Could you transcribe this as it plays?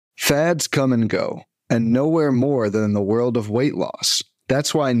Fads come and go, and nowhere more than in the world of weight loss.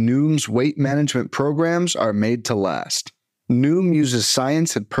 That's why Noom's weight management programs are made to last. Noom uses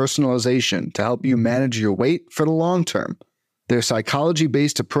science and personalization to help you manage your weight for the long term. Their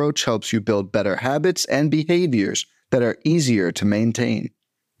psychology-based approach helps you build better habits and behaviors that are easier to maintain.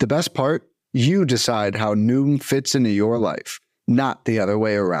 The best part? You decide how Noom fits into your life, not the other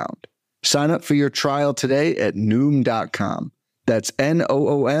way around. Sign up for your trial today at Noom.com. That's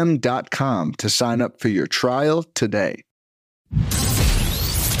Noom.com to sign up for your trial today.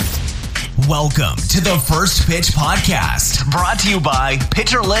 Welcome to the First Pitch Podcast, brought to you by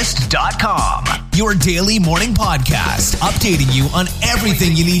PitcherList.com, your daily morning podcast, updating you on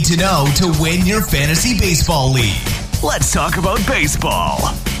everything you need to know to win your fantasy baseball league. Let's talk about baseball.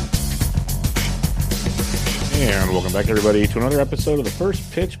 And welcome back, everybody, to another episode of the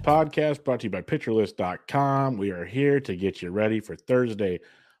First Pitch Podcast, brought to you by PitcherList.com. We are here to get you ready for Thursday,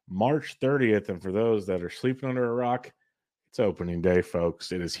 March 30th. And for those that are sleeping under a rock, it's opening day,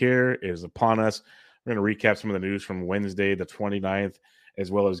 folks. It is here. It is upon us. We're going to recap some of the news from Wednesday, the 29th, as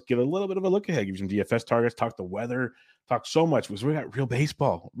well as give a little bit of a look ahead, give you some DFS targets, talk the weather, talk so much because we got real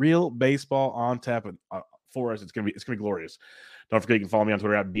baseball on tap for us. It's going to be glorious. Don't forget, you can follow me on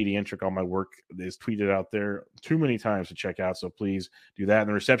Twitter at BDintric. All my work is tweeted out there too many times to check out, so please do that. And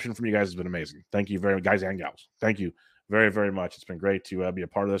the reception from you guys has been amazing. Thank you very much, guys and gals. Thank you very, very much. It's been great to be a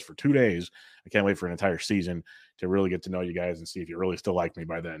part of this for 2 days. I can't wait for an entire season to really get to know you guys and see if you really still like me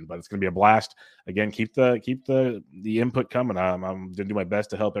by then. But it's going to be a blast. Again, keep the input coming. I'm going to do my best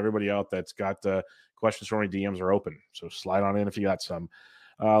to help everybody out that's got questions for me. DMs are open, so slide on in if you got some.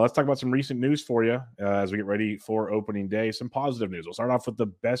 Let's talk about some recent news for you as we get ready for opening day. Some positive news. We'll start off with the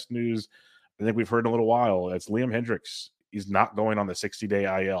best news I think we've heard in a little while. It's Liam Hendriks. He's not going on the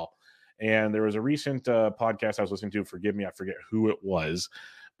 60-day IL. And there was a recent podcast I was listening to. Forgive me, I forget who it was.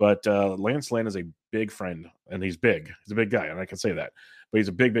 But Lance Lynn is a big friend, and he's big. He's a big guy, and I can say that. But he's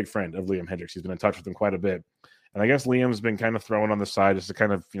a big, big friend of Liam Hendriks. He's been in touch with him quite a bit. And I guess Liam's been kind of thrown on the side just to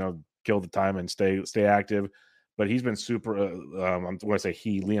kind of, kill the time and stay active. But he's been super, I'm going to say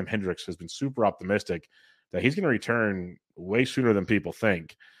Liam Hendriks has been super optimistic that he's going to return way sooner than people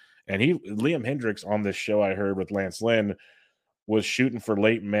think. And Liam Hendriks on this show I heard with Lance Lynn was shooting for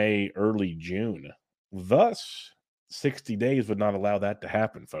late May, early June. Thus, 60 days would not allow that to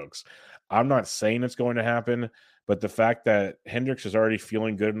happen, folks. I'm not saying it's going to happen, but the fact that Hendriks is already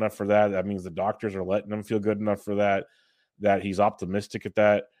feeling good enough for that means the doctors are letting him feel good enough for that he's optimistic at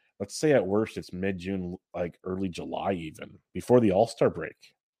that. Let's say at worst it's mid-June, like early July even, before the All-Star break.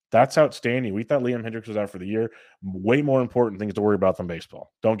 That's outstanding. We thought Liam Hendriks was out for the year. Way more important things to worry about than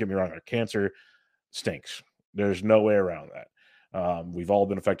baseball. Don't get me wrong. Cancer stinks. There's no way around that. We've all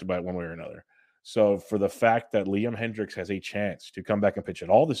been affected by it one way or another. So for the fact that Liam Hendriks has a chance to come back and pitch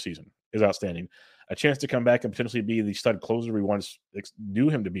at all this season is outstanding. A chance to come back and potentially be the stud closer we once knew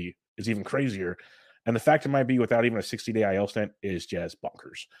him to be is even crazier. And the fact it might be without even a 60-day IL stint is just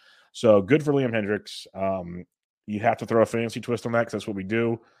bonkers. So good for Liam Hendriks. You have to throw a fantasy twist on that because that's what we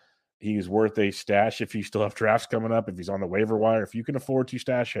do. He's worth a stash if you still have drafts coming up, if he's on the waiver wire. If you can afford to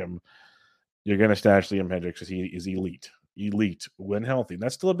stash him, you're going to stash Liam Hendriks because he is elite when healthy. And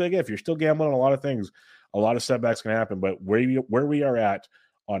that's still a big if. You're still gambling on a lot of things. A lot of setbacks can happen. But where we are at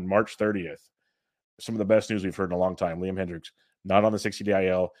on March 30th, some of the best news we've heard in a long time. Liam Hendriks, not on the 60-day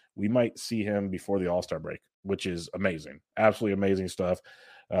IL. We might see him before the All-Star break, which is amazing. Absolutely amazing stuff.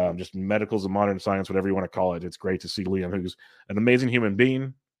 Just medicals and modern science, whatever you want to call it. It's great to see Liam, who's an amazing human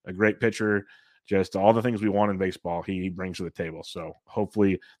being, a great pitcher, just all the things we want in baseball he brings to the table. So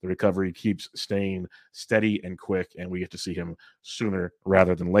hopefully the recovery keeps staying steady and quick, and we get to see him sooner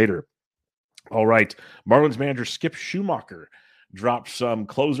rather than later. All right, Marlins manager Skip Schumacher dropped some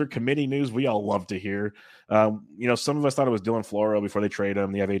closer committee news we all love to hear. Some of us thought it was Dylan Floro before they trade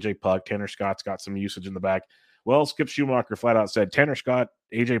him. They have AJ Puck. Tanner Scott's got some usage in the back. Well, Skip Schumacher flat out said Tanner Scott,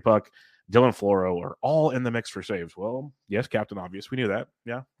 AJ Puck, Dylan Floro are all in the mix for saves. Well, yes, Captain Obvious. We knew that.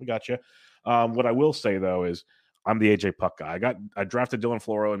 Yeah, we got you. What I will say, though, is I'm the AJ Puck guy. I drafted Dylan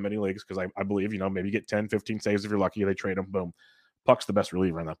Floro in many leagues because I believe, maybe you get 10, 15 saves if you're lucky. They trade him. Boom. Puck's the best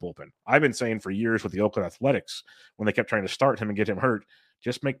reliever in that bullpen. I've been saying for years with the Oakland Athletics, when they kept trying to start him and get him hurt,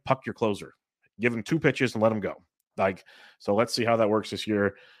 just make Puck your closer. Give him 2 pitches and let him go. So let's see how that works this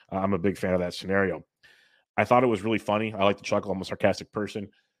year. I'm a big fan of that scenario. I thought it was really funny. I like to chuckle. I'm a sarcastic person.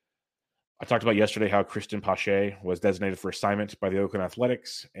 I talked about yesterday how Christian Pache was designated for assignment by the Oakland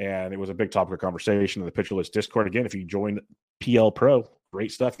Athletics, and it was a big topic of conversation in the Pitcher List Discord. Again, if you join PL Pro,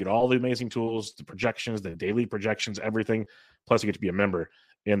 great stuff. You get all the amazing tools, the projections, the daily projections, everything. Plus, you get to be a member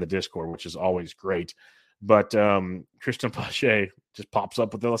in the Discord, which is always great. But Christian Pache just pops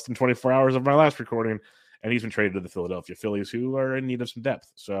up with less than 24 hours of my last recording, and he's been traded to the Philadelphia Phillies, who are in need of some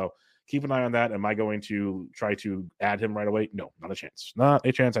depth. So keep an eye on that. Am I going to try to add him right away? No, not a chance. Not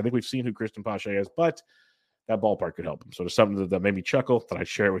a chance. I think we've seen who Christian Pache is, but that ballpark could help him. So there's something that made me chuckle that I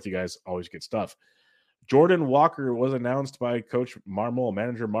share it with you guys. Always good stuff. Jordan Walker was announced by Coach Marmol,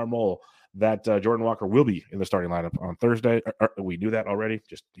 Manager Marmol, that Jordan Walker will be in the starting lineup on Thursday. We knew that already.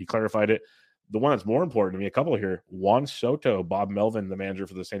 Just he clarified it. The one that's more important to me, a couple here, Juan Soto, Bob Melvin, the manager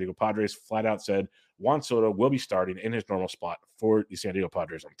for the San Diego Padres, flat out said Juan Soto will be starting in his normal spot for the San Diego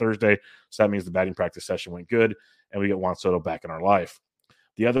Padres on Thursday. So that means the batting practice session went good, and we get Juan Soto back in our life.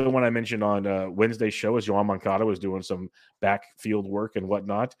 The other one I mentioned on Wednesday's show is Yoan Moncada was doing some backfield work and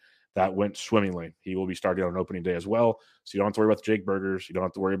whatnot. That went swimmingly. He will be starting on opening day as well. So you don't have to worry about the Jake Bergers. You don't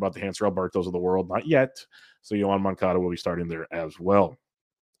have to worry about the Hanser Albertos of the world. Not yet. So Yoan Moncada will be starting there as well.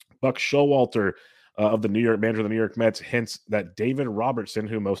 Buck Showalter of the manager of the New York Mets hints that David Robertson,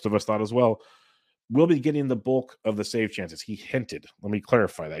 who most of us thought as well, will be getting the bulk of the save chances. He hinted. Let me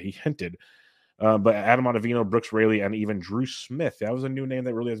clarify that. He hinted. But Adam Ottavino, Brooks Raley, and even Drew Smith, that was a new name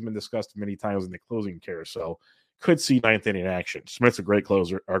that really has been discussed many times in the closing carousel, could see ninth inning action. Smith's a great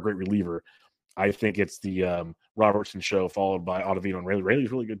closer, or a great reliever. I think it's the Robertson show followed by Ottavino and Raley.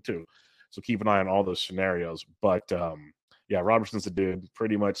 Raley's really good too. So keep an eye on all those scenarios. But yeah, Robertson's the dude.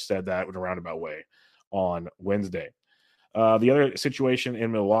 Pretty much said that in a roundabout way on Wednesday. The other situation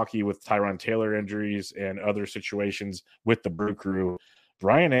in Milwaukee with Tyron Taylor injuries and other situations with the Brew Crew,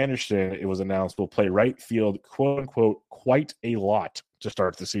 Brian Anderson, it was announced, will play right field, quote unquote, quite a lot to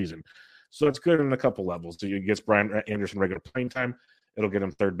start the season. So it's good on a couple levels. It gets Brian Anderson regular playing time. It'll get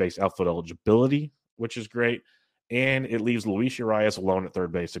him third base outfield eligibility, which is great. And it leaves Luis Urias alone at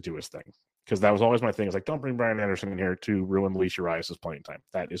third base to do his thing. Because that was always my thing. It's like, don't bring Brian Anderson in here to ruin Luis Urias' playing time.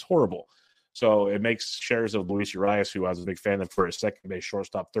 That is horrible. So it makes shares of Luis Urias, who I was a big fan of for his second base,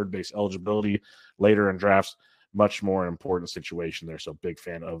 shortstop, third base eligibility later in drafts, much more important situation there. So big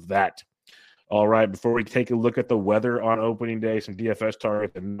fan of that. All right, before we take a look at the weather on opening day, some DFS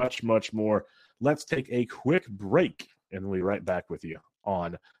targets, and much, much more, let's take a quick break, and we'll be right back with you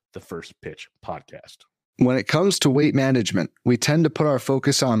on the First Pitch podcast. When it comes to weight management, we tend to put our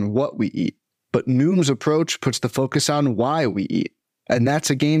focus on what we eat, but Noom's approach puts the focus on why we eat, and that's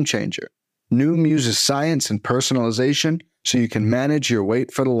a game changer. Noom uses science and personalization so you can manage your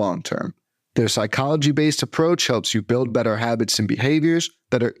weight for the long term. Their psychology-based approach helps you build better habits and behaviors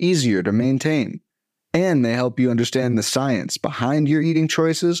that are easier to maintain. And they help you understand the science behind your eating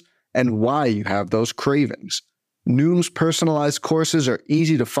choices and why you have those cravings. Noom's personalized courses are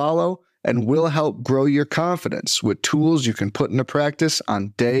easy to follow and will help grow your confidence with tools you can put into practice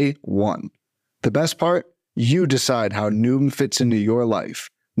on day one. The best part? You decide how Noom fits into your life,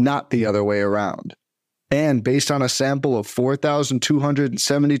 not the other way around. And based on a sample of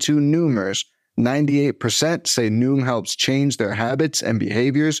 4,272 Noomers, 98% say Noom helps change their habits and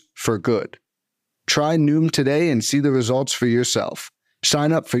behaviors for good. Try Noom today and see the results for yourself.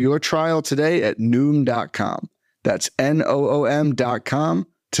 Sign up for your trial today at Noom.com. That's Noom.com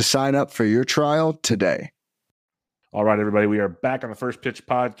to sign up for your trial today. All right, everybody, we are back on the First Pitch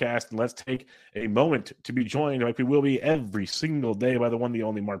podcast, and let's take a moment to be joined, like we will be every single day, by the one, the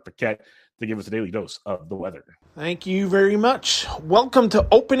only Mark Paquette, to give us a daily dose of the weather. Thank you very much. Welcome to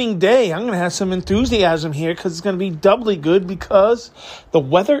opening day. I'm going to have some enthusiasm here because it's going to be doubly good because the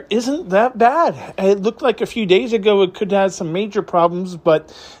weather isn't that bad. It looked like a few days ago it could have some major problems, but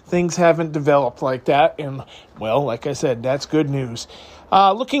things haven't developed like that. And, well, like I said, that's good news.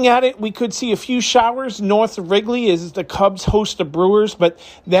 Looking at it, we could see a few showers north of Wrigley as the Cubs host the Brewers, but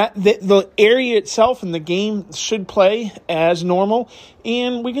the area itself and the game should play as normal.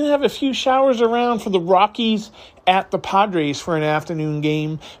 And we're going to have a few showers around for the Rockies at the Padres for an afternoon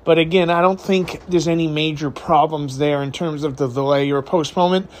game. But again, I don't think there's any major problems there in terms of the delay or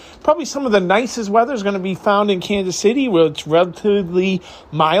postponement. Probably some of the nicest weather is going to be found in Kansas City, where it's relatively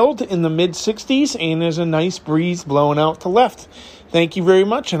mild in the mid-60s, and there's a nice breeze blowing out to left. Thank you very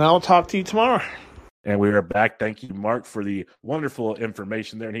much, and I'll talk to you tomorrow. And we are back. Thank you, Mark, for the wonderful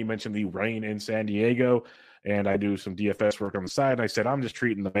information there. And he mentioned the rain in San Diego, and I do some DFS work on the side. And I said, I'm just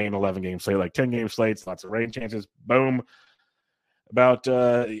treating the main 11-game slate like 10-game slates, lots of rain chances. Boom. About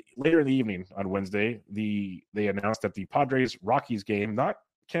later in the evening on Wednesday, they announced that the Padres-Rockies game, not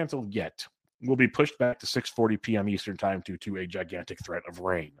canceled yet, will be pushed back to 6:40 p.m. Eastern time due to a gigantic threat of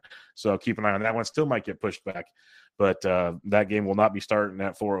rain. So keep an eye on that one. Still might get pushed back, but that game will not be starting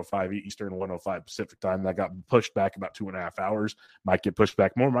at 4:05 Eastern, 1:05 Pacific time. That got pushed back about 2.5 hours. Might get pushed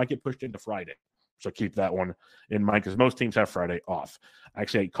back more, might get pushed into Friday. So keep that one in mind because most teams have Friday off.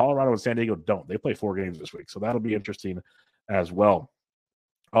 Actually, Colorado and San Diego don't. They play 4 games this week. So that'll be interesting as well.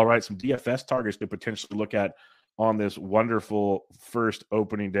 All right, some DFS targets to potentially look at on this wonderful first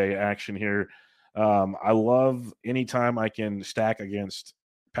opening day action here. I love anytime I can stack against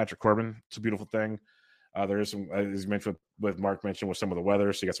Patrick Corbin. It's a beautiful thing. There is some, as you mentioned, with Mark mentioned, with some of the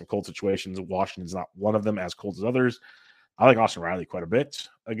weather. So you got some cold situations. Washington's not one of them as cold as others. I like Austin Riley quite a bit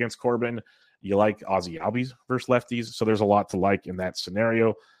against Corbin. You like Ozzie Albies versus lefties. So there's a lot to like in that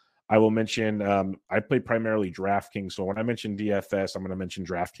scenario. I will mention, I play primarily DraftKings. So when I mention DFS, I'm going to mention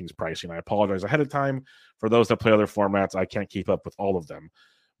DraftKings pricing. I apologize ahead of time for those that play other formats. I can't keep up with all of them.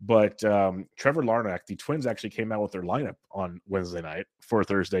 But Trevor Larnach, the Twins actually came out with their lineup on Wednesday night for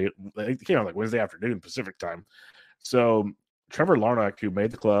Thursday. It came out like Wednesday afternoon Pacific time. So Trevor Larnach, who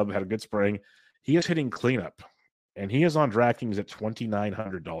made the club, had a good spring, he is hitting cleanup. And he is on DraftKings at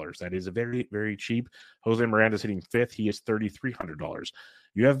 $2,900. That is a very, very cheap. Jose Miranda is hitting 5th. He is $3,300.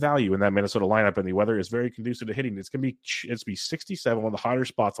 You have value in that Minnesota lineup, and the weather is very conducive to hitting. It's going to be 67, one of the hotter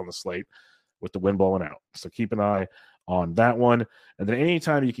spots on the slate with the wind blowing out. So keep an eye on that one. And then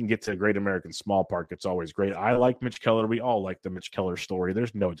anytime you can get to Great American Small Park, it's always great. I like Mitch Keller. We all like the Mitch Keller story.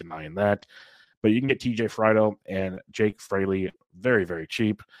 There's no denying that. But you can get TJ Friedl and Jake Fraley very, very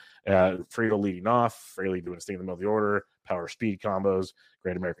cheap. Friedl leading off, Fraley doing his thing in the middle of the order, power speed combos,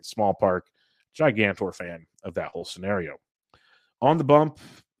 Great American Small Park. Gigantor fan of that whole scenario. On the bump,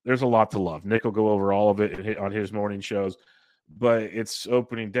 there's a lot to love. Nick will go over all of it on his morning shows, but it's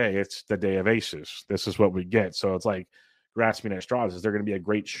opening day. It's the day of aces. This is what we get. So it's like grasping at straws. Is there going to be a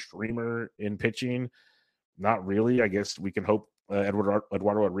great streamer in pitching? Not really. I guess we can hope Eduardo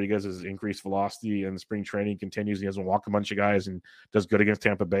Rodriguez's increased velocity in spring training continues. He doesn't walk a bunch of guys and does good against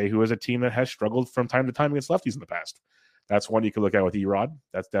Tampa Bay, who is a team that has struggled from time to time against lefties in the past. That's one you could look at with Erod.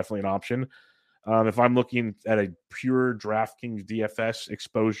 That's definitely an option. If I'm looking at a pure DraftKings DFS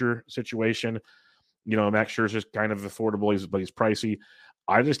exposure situation, Max Scherzer's kind of affordable, but he's pricey.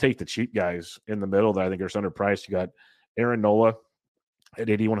 I just take the cheap guys in the middle that I think are underpriced. You got Aaron Nola at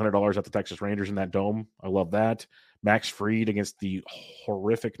 $8,100 at the Texas Rangers in that dome. I love that. Max Fried against the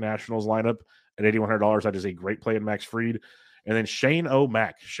horrific Nationals lineup at $8,100. That is a great play in Max Fried. And then Shane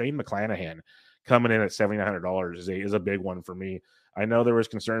McClanahan coming in at $7,900 is a big one for me. I know there was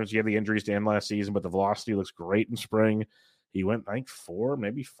concerns. He had the injuries to end last season, but the velocity looks great in spring. He went, I think, 4,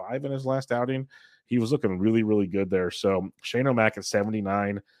 maybe 5 in his last outing. He was looking really, really good there. So Shane O'Mac at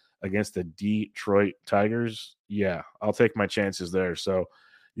 $79 against the Detroit Tigers. Yeah, I'll take my chances there. So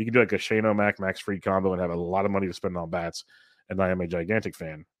you can do like a Shane O'Mac, Max Fried combo and have a lot of money to spend on bats. And I am a gigantic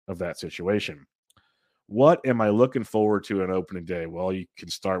fan of that situation. What am I looking forward to on opening day? Well, you can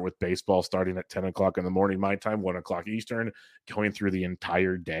start with baseball starting at 10 o'clock in the morning, my time, 1 o'clock Eastern, going through the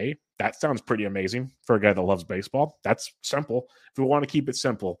entire day. That sounds pretty amazing for a guy that loves baseball. That's simple. If we want to keep it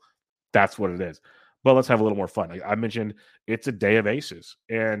simple, that's what it is. But let's have a little more fun. I mentioned it's a day of aces,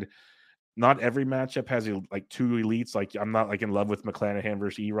 and not every matchup has like 2 elites. Like I'm not like in love with McClanahan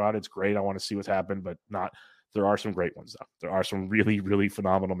versus Erod. It's great. I want to see what's happened, but not. There are some great ones though. There are some really, really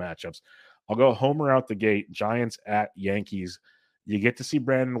phenomenal matchups. I'll go homer out the gate. Giants at Yankees. You get to see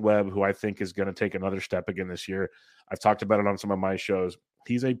Brandon Webb, who I think is going to take another step again this year. I've talked about it on some of my shows.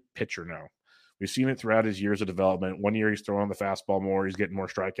 He's a pitcher now. We've seen it throughout his years of development. One year he's throwing the fastball more. He's getting more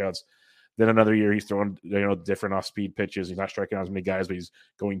strikeouts. Then another year he's throwing different off-speed pitches. He's not striking out as many guys, but he's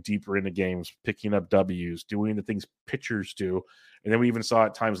going deeper into games, picking up W's, doing the things pitchers do. And then we even saw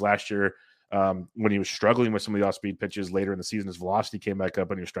at times last year when he was struggling with some of the off-speed pitches later in the season, his velocity came back up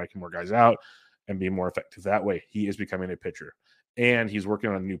and he was striking more guys out and being more effective that way. He is becoming a pitcher. And he's working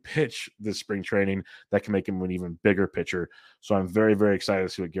on a new pitch this spring training that can make him an even bigger pitcher. So I'm very, very excited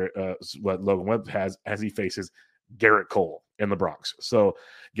to see what Logan Webb has as he faces Garrett Cole in the Bronx. So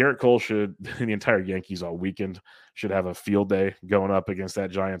Garrett Cole the entire Yankees all weekend should have a field day going up against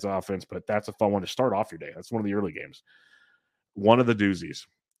that Giants offense. But that's a fun one to start off your day. That's one of the early games. One of the doozies,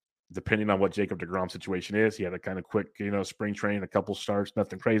 depending on what Jacob deGrom situation is. He had a kind of quick, spring training, a couple starts,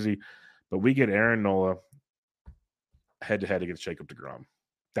 nothing crazy. But we get Aaron Nola head-to-head against Jacob deGrom.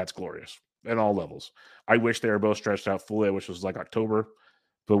 That's glorious at all levels. I wish they were both stretched out fully. I wish it was like October,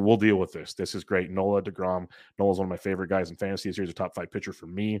 but we'll deal with this. This is great. Nola, deGrom. Nola's one of my favorite guys in fantasy. This year's a top 5 pitcher for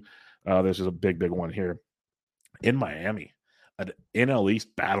me. This is a big, big one here. In Miami, an NL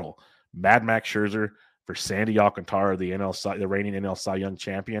East battle. Mad Max Scherzer for Sandy Alcantara, the reigning NL Cy Young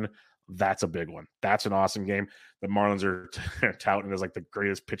champion. That's a big one. That's an awesome game. The Marlins are touting as like the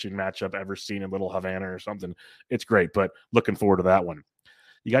greatest pitching matchup ever seen in Little Havana or something. It's great, but looking forward to that one.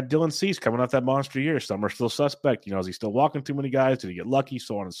 You got Dylan Cease coming off that monster year. Some are still suspect. Is he still walking too many guys? Did he get lucky?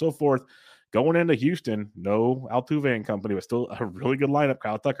 So on and so forth. Going into Houston, no Altuve and company, but still a really good lineup.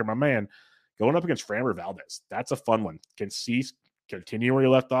 Kyle Tucker, my man, going up against Framber Valdez. That's a fun one. Can Cease continue where he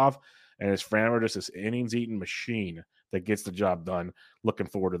left off? And is Framber just this innings-eating machine that gets the job done? Looking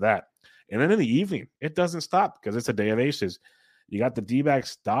forward to that. And then in the evening, it doesn't stop because it's a day of aces. You got the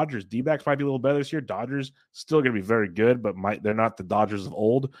D-backs, Dodgers. D-backs might be a little better this year. Dodgers still going to be very good, but they're not the Dodgers of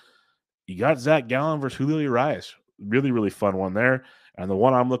old. You got Zach Gallen versus Julio Urias. Really, really fun one there. And the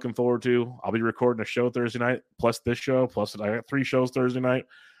one I'm looking forward to, I'll be recording a show Thursday night, plus this show, plus I got 3 shows Thursday night.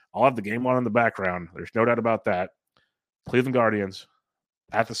 I'll have the game on in the background. There's no doubt about that. Cleveland Guardians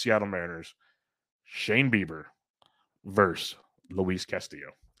at the Seattle Mariners. Shane Bieber versus Luis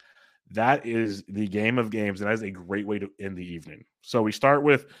Castillo. That is the game of games, and that is a great way to end the evening. So we start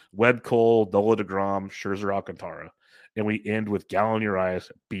with Webb Cole, Dola DeGrom, Scherzer Alcantara, and we end with Gallen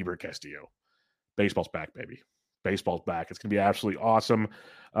Urias, Bieber Castillo. Baseball's back, baby. Baseball's back. It's going to be absolutely awesome.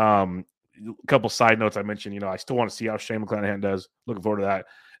 A couple side notes I mentioned, I still want to see how Shane McClanahan does. Looking forward to that.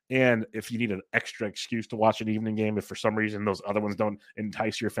 And if you need an extra excuse to watch an evening game, if for some reason those other ones don't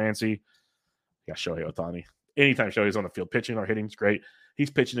entice your fancy, you got Shohei Ohtani. Anytime Shohei's on the field pitching or hitting, it's great. He's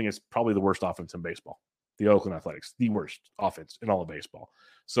pitching against probably the worst offense in baseball. The Oakland Athletics, the worst offense in all of baseball.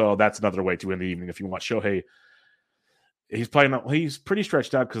 So that's another way to end the evening. If you want Shohei, he's pretty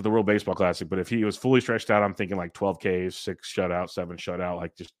stretched out because of the World Baseball Classic. But if he was fully stretched out, I'm thinking like 12 Ks, 6 shutout, 7 shutout,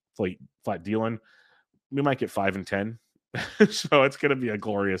 like just flat dealing. We might get 5 and 10. So it's going to be a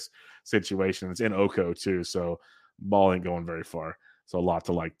glorious situation. It's in Oko too. So ball ain't going very far. So a lot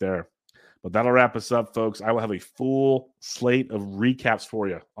to like there. But that'll wrap us up, folks. I will have a full slate of recaps for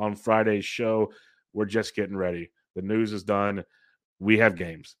you on Friday's show. We're just getting ready. The news is done. We have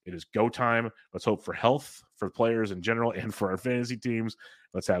games. It is go time. Let's hope for health for players in general and for our fantasy teams.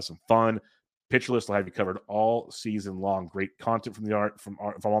 Let's have some fun. Pitcher List will have you covered all season long. Great content from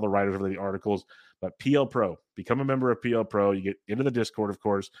all the writers of the articles. But PL Pro, become a member of PL Pro. You get into the Discord, of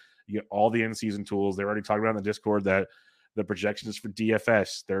course. You get all the in-season tools. They're already talking about in the Discord that the projections for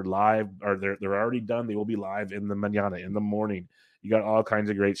DFS, they're live, or they're already done. They will be live in the mañana, in the morning. You got all kinds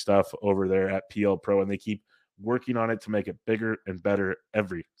of great stuff over there at PL Pro, and they keep working on it to make it bigger and better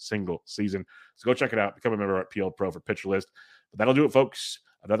every single season. So go check it out. Become a member at PL Pro for Pitcher List. But that'll do it, folks.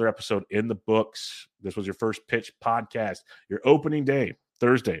 Another episode in the books. This was your First Pitch podcast, your opening day,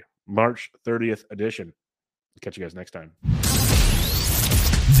 Thursday, March 30th edition. Catch you guys next time.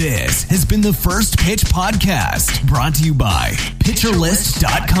 This has been the First Pitch Podcast, brought to you by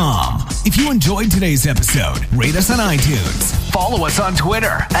PitcherList.com. If you enjoyed today's episode, rate us on iTunes, follow us on Twitter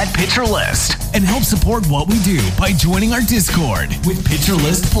at PitcherList, and help support what we do by joining our Discord with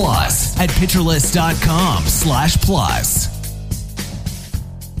PitcherList Plus at PitcherList.com/plus.